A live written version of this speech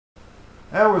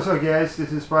Hey, what's up guys, this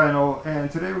is Spinal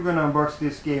and today we're gonna unbox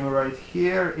this game right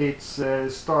here. It's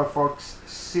Star Fox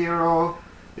Zero,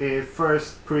 the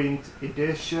first print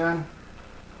edition.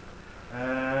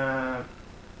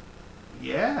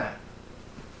 Yeah,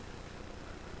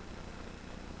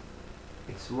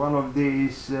 it's one of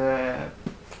these oh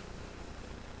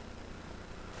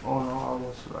no, I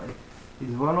was right.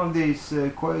 It's one of these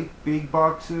quite big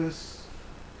boxes,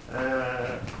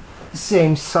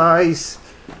 same size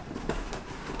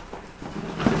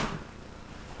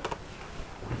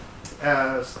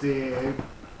as the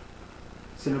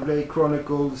Xenoblade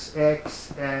Chronicles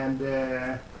X and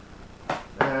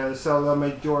Zelda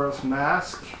Majora's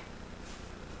Mask.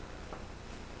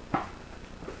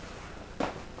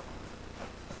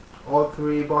 All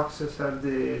three boxes have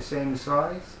the same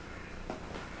size.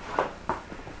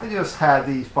 I just had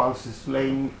these boxes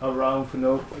laying around for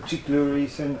no particular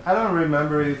reason. I don't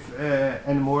remember if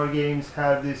any more games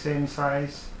have the same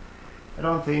size. I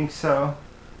don't think so.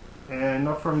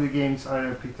 Not from the games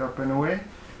I picked up anyway.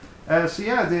 So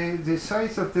yeah, the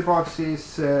size of the box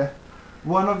is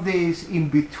one of these in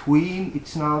between.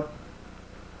 It's not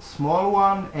a small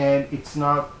one and it's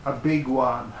not a big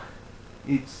one.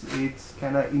 It's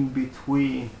kind of in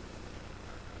between.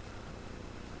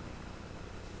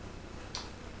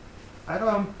 I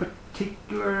don't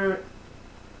particularly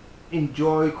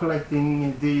enjoy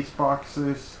collecting these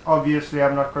boxes. Obviously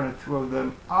I'm not going to throw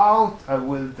them out. I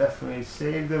will definitely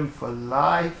save them for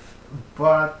life,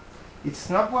 but it's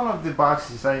not one of the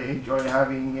boxes I enjoy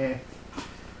having you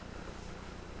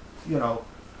know,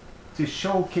 to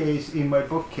showcase in my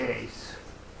bookcase.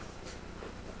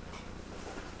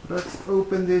 Let's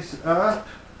open this up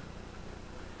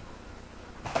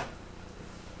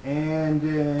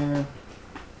and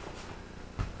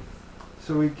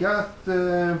so we got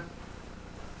the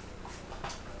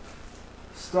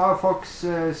Star Fox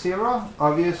Zero,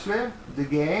 obviously, the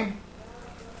game,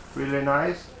 really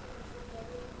nice.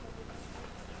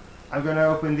 I'm gonna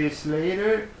open this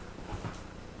later,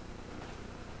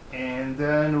 and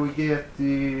then we get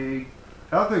the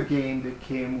other game that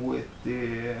came with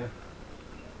the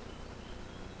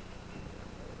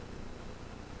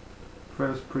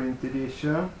first print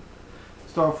edition,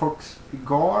 Star Fox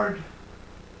Guard.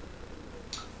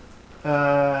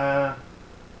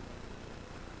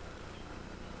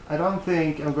 I don't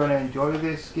think I'm gonna enjoy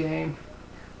this game.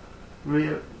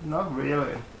 Not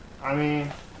really. I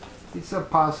mean, it's a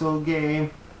puzzle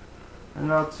game. I'm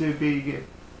not too big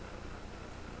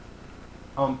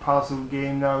on puzzle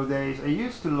game nowadays. I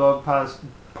used to love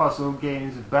puzzle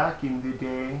games back in the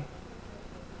day.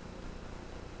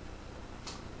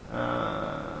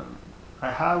 I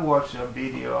have watched a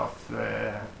video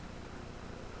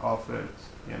of it,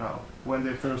 you know, when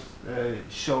they first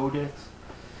showed it,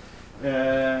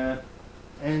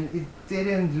 and it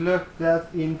didn't look that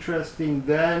interesting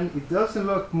then. It doesn't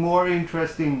look more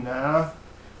interesting now,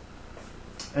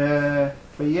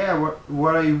 but yeah,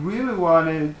 what I really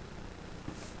wanted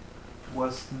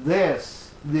was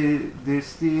this, the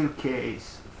steel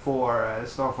case for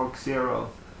Star Fox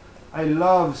Zero. I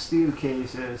love steel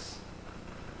cases.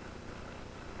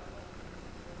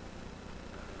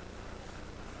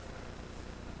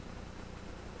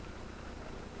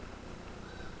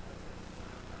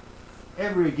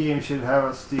 Every game should have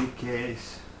a steel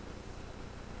case.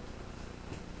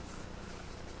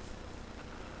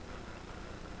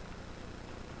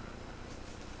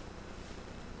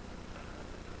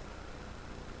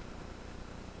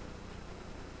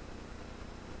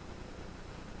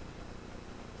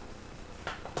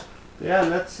 Yeah,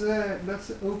 let's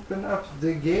open up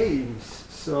the games.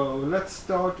 So let's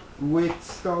start with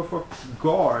Star Fox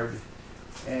Guard.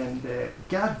 And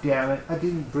god damn it, I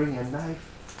didn't bring a knife.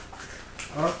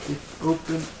 Oh, it's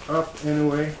opened up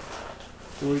anyway.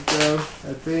 Here we go,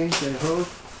 I think, I hope.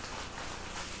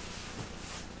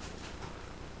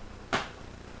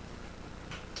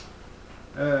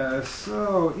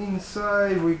 So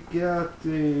inside we got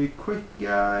the quick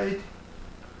guide.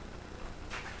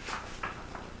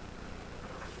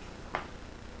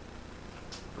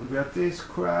 We got this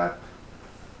crap.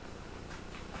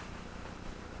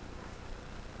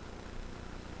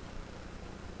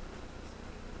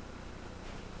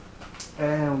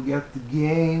 And we got the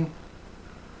game.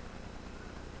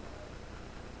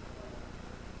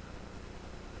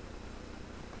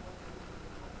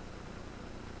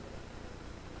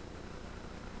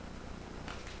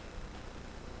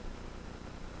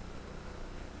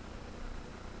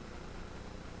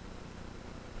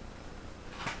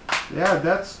 Yeah,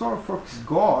 that's Star Fox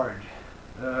Guard.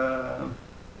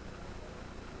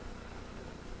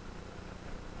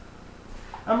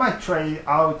 I might try it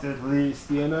out at least,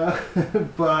 you know,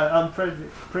 but I'm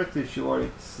pretty sure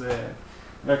it's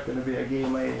not going to be a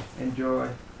game I enjoy.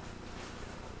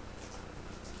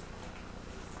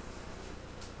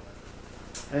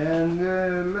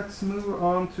 And let's move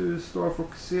on to Star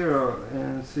Fox Zero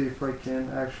and see if I can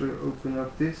actually open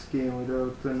up this game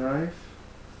without a knife.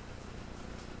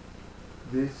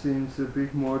 This seems a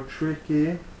bit more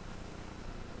tricky.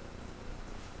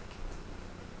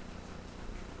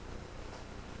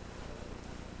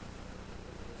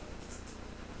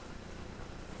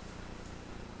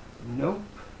 Nope,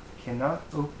 cannot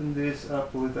open this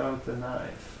up without a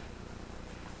knife.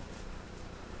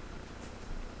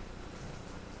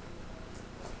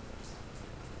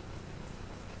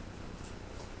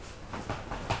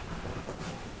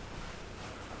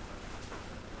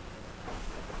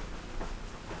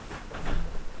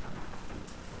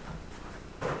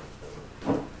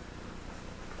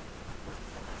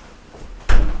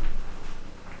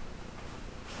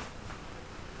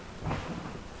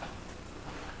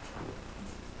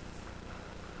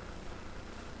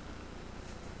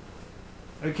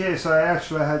 Okay, so I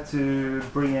actually had to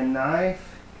bring a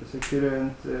knife because I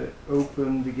couldn't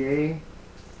open the game.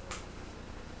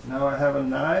 Now I have a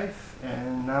knife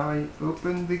and now I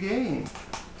open the game.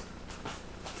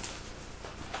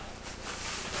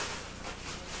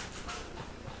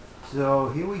 So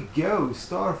here we go,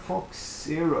 Star Fox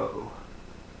Zero.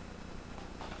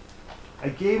 A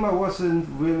game I wasn't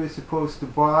really supposed to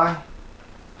buy.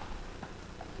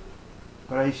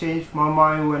 But I changed my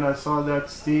mind when I saw that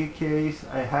steel case.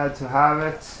 I had to have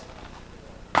it.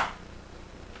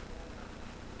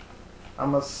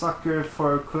 I'm a sucker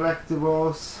for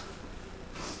collectibles.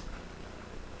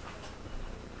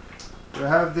 We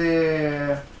have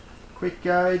the quick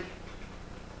guide.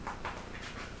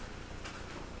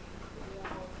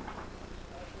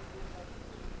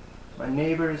 My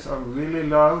neighbors are really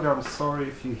loud. I'm sorry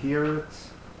if you hear it.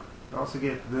 I also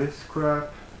get this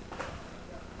crap.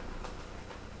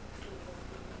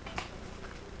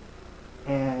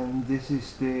 And this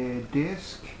is the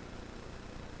disc.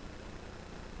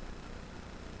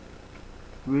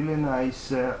 Really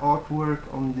nice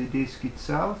artwork on the disc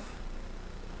itself.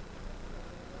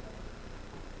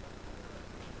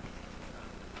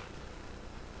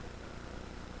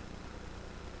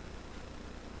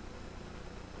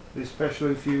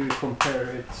 Especially if you compare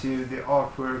it to the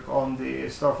artwork on the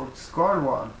Star Fox Scar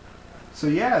one. So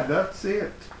yeah, that's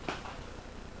it.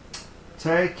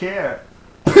 Take care.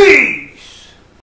 Peace!